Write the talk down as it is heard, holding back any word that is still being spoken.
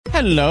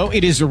Hello,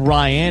 it is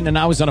Ryan, and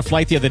I was on a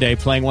flight the other day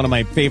playing one of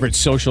my favorite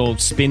social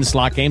spin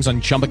slot games on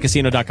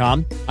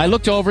ChumbaCasino.com. I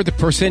looked over at the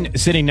person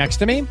sitting next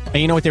to me, and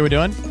you know what they were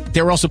doing?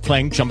 They were also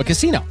playing Chumba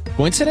Casino.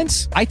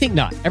 Coincidence? I think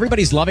not.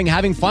 Everybody's loving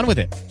having fun with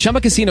it.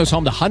 Chumba Casino is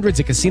home to hundreds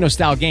of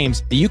casino-style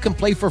games that you can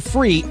play for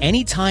free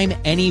anytime,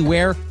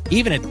 anywhere,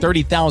 even at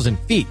 30,000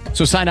 feet.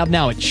 So sign up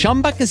now at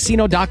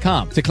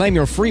ChumbaCasino.com to claim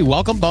your free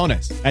welcome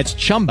bonus. That's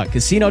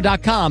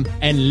ChumbaCasino.com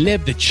and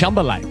live the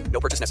Chumba life.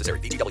 No purchase necessary.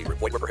 VGW.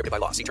 Void where prohibited by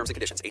law. See terms and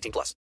conditions. 18+.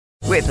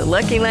 With the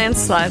Lucky Land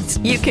Slots,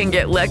 you can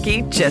get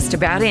lucky just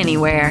about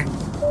anywhere.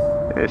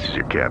 This is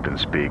your captain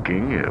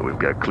speaking. We've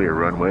got clear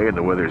runway and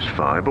the weather's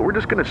fine, but we're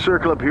just going to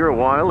circle up here a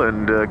while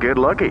and get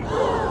lucky.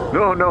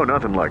 No,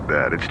 nothing like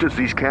that. It's just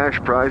these cash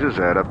prizes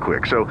add up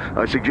quick. So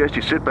I suggest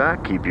you sit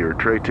back, keep your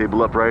tray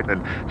table upright,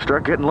 and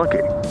start getting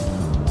lucky.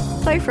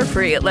 Play for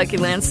free at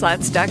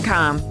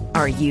LuckyLandSlots.com.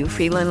 Are you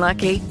feeling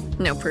lucky?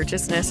 No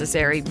purchase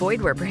necessary.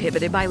 Void where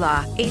prohibited by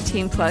law.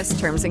 18+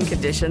 terms and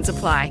conditions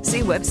apply.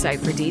 See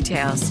website for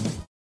details.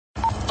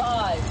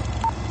 5,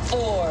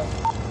 4,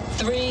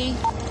 3,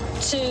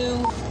 2,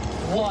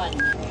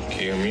 1.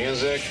 Cue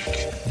music.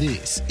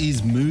 This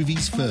is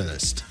Movies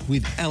First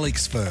with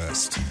Alex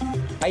First.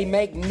 A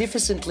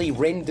magnificently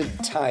rendered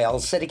tale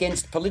set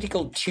against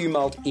political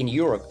tumult in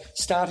Europe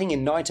starting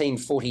in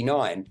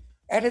 1949.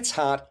 At its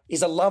heart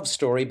is a love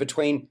story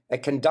between a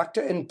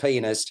conductor and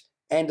pianist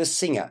and a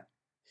singer.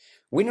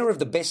 Winner of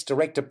the Best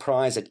Director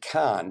prize at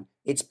Cannes,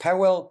 it's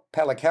Paweł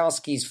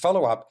Pawlikowski's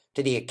follow-up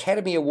to the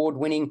Academy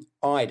Award-winning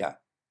Ida.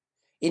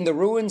 In the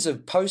ruins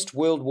of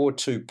post-World War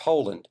II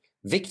Poland,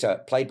 Victor,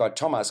 played by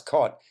Tomasz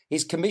Kot,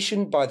 is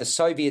commissioned by the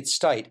Soviet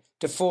state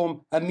to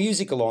form a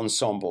musical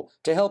ensemble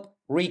to help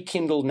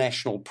rekindle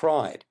national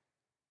pride.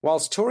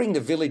 Whilst touring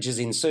the villages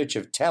in search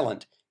of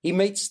talent, he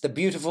meets the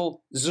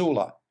beautiful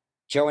Zula,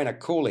 Joanna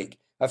Kulig,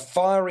 a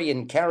fiery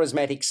and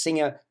charismatic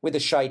singer with a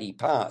shady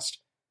past.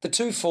 The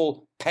two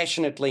fall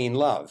passionately in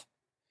love.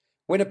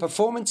 When a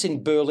performance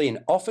in Berlin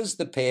offers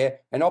the pair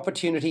an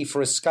opportunity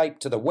for escape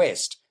to the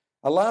West,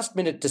 a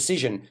last-minute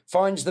decision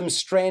finds them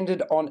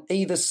stranded on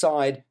either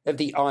side of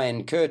the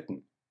Iron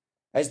Curtain.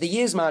 As the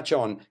years march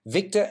on,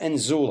 Victor and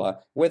Zula,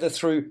 whether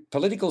through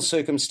political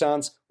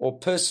circumstance or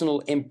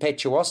personal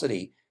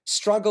impetuosity,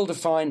 struggle to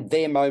find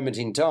their moment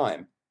in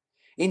time.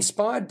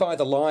 Inspired by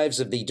the lives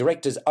of the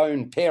director's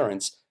own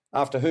parents,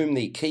 after whom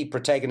the key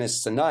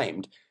protagonists are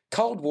named,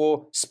 Cold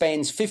War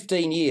spans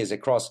 15 years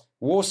across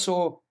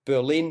Warsaw,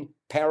 Berlin,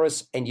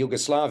 Paris and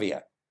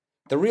Yugoslavia.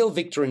 The real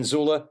Victor and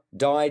Zula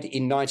died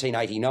in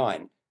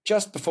 1989,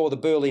 just before the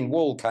Berlin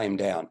Wall came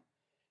down.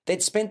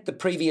 They'd spent the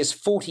previous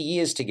 40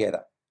 years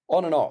together,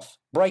 on and off,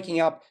 breaking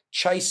up,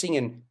 chasing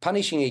and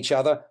punishing each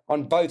other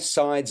on both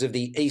sides of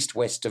the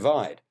East-West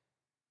divide.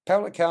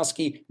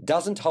 Pawlikowski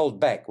doesn't hold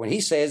back when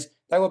he says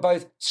they were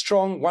both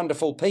strong,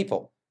 wonderful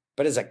people,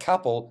 but as a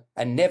couple,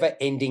 a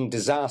never-ending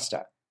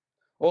disaster.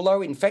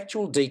 Although in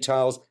factual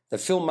details the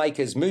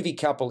filmmaker's movie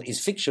couple is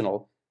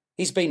fictional,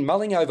 he's been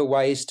mulling over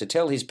ways to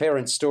tell his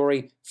parents'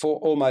 story for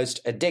almost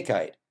a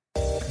decade.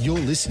 You're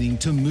listening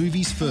to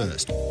Movies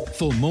First.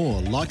 For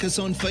more, like us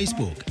on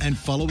Facebook and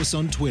follow us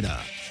on Twitter.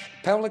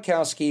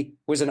 Pawlikowski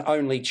was an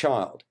only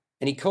child,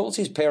 and he calls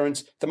his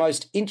parents the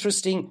most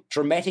interesting,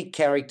 dramatic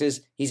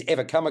characters he's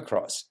ever come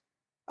across.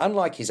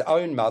 Unlike his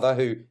own mother,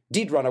 who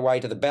did run away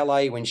to the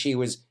ballet when she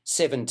was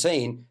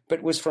 17,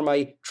 but was from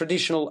a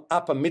traditional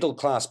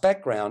upper-middle-class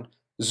background,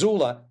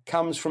 Zula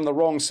comes from the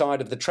wrong side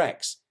of the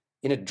tracks,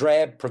 in a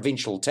drab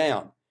provincial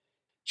town.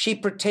 She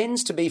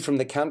pretends to be from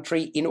the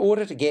country in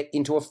order to get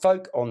into a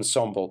folk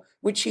ensemble,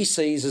 which she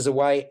sees as a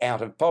way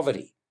out of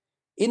poverty.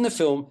 In the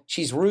film,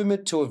 she's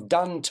rumoured to have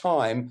done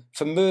time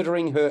for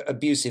murdering her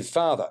abusive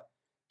father.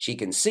 She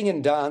can sing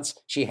and dance,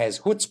 she has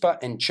chutzpah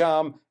and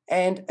charm,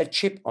 and a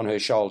chip on her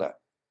shoulder.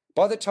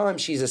 By the time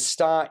she's a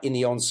star in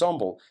the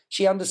ensemble,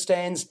 she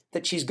understands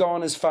that she's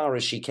gone as far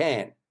as she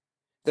can.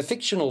 The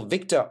fictional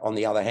Victor, on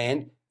the other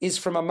hand, is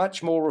from a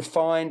much more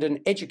refined and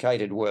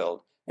educated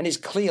world and is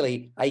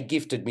clearly a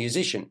gifted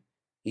musician.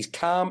 He's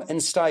calm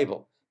and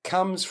stable,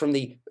 comes from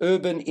the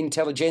urban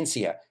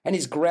intelligentsia and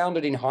is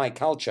grounded in high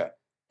culture.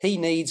 He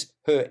needs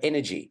her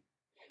energy.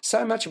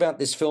 So much about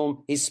this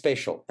film is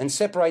special and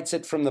separates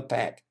it from the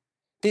pack.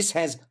 This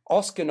has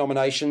Oscar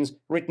nominations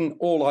written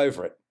all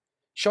over it.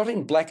 Shot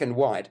in black and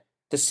white,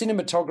 the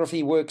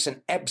cinematography works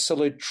an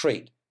absolute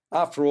treat.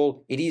 After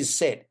all, it is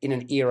set in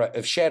an era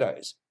of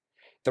shadows.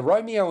 The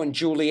Romeo and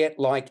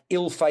Juliet-like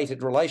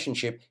ill-fated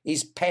relationship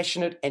is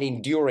passionate and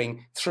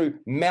enduring through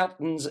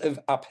mountains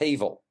of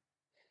upheaval.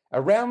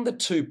 Around the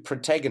two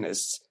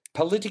protagonists,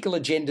 political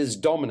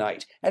agendas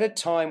dominate at a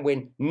time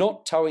when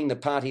not towing the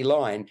party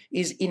line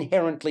is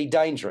inherently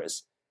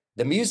dangerous.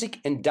 The music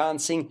and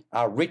dancing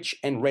are rich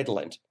and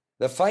redolent.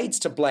 The fades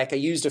to black are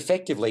used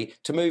effectively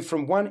to move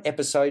from one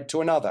episode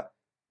to another,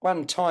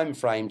 one time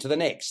frame to the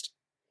next.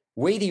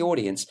 We, the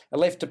audience, are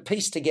left to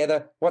piece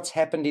together what's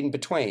happened in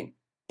between,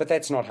 but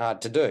that's not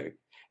hard to do.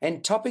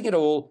 And topping it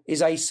all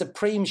is a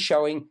supreme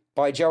showing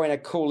by Joanna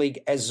Kulig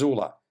as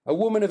Zula, a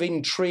woman of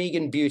intrigue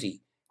and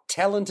beauty,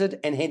 talented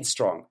and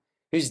headstrong.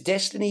 whose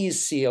destiny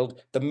is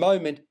sealed the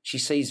moment she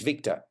sees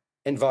Victor,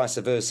 and vice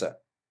versa.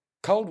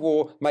 Cold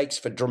War makes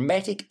for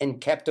dramatic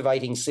and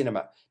captivating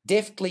cinema,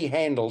 deftly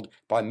handled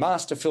by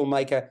master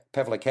filmmaker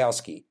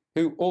Pawlikowski,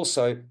 who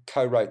also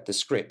co-wrote the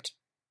script.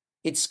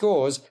 It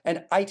scores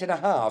an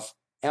 8.5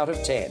 out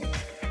of 10.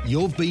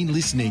 You've been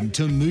listening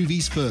to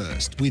Movies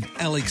First with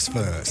Alex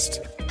First.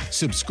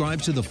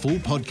 Subscribe to the full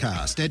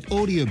podcast at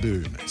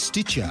Audioboom,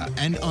 Stitcher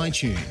and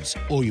iTunes,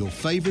 or your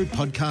favourite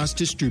podcast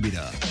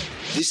distributor.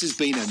 This has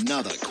been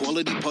another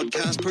quality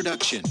podcast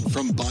production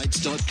from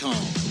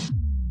Bytes.com.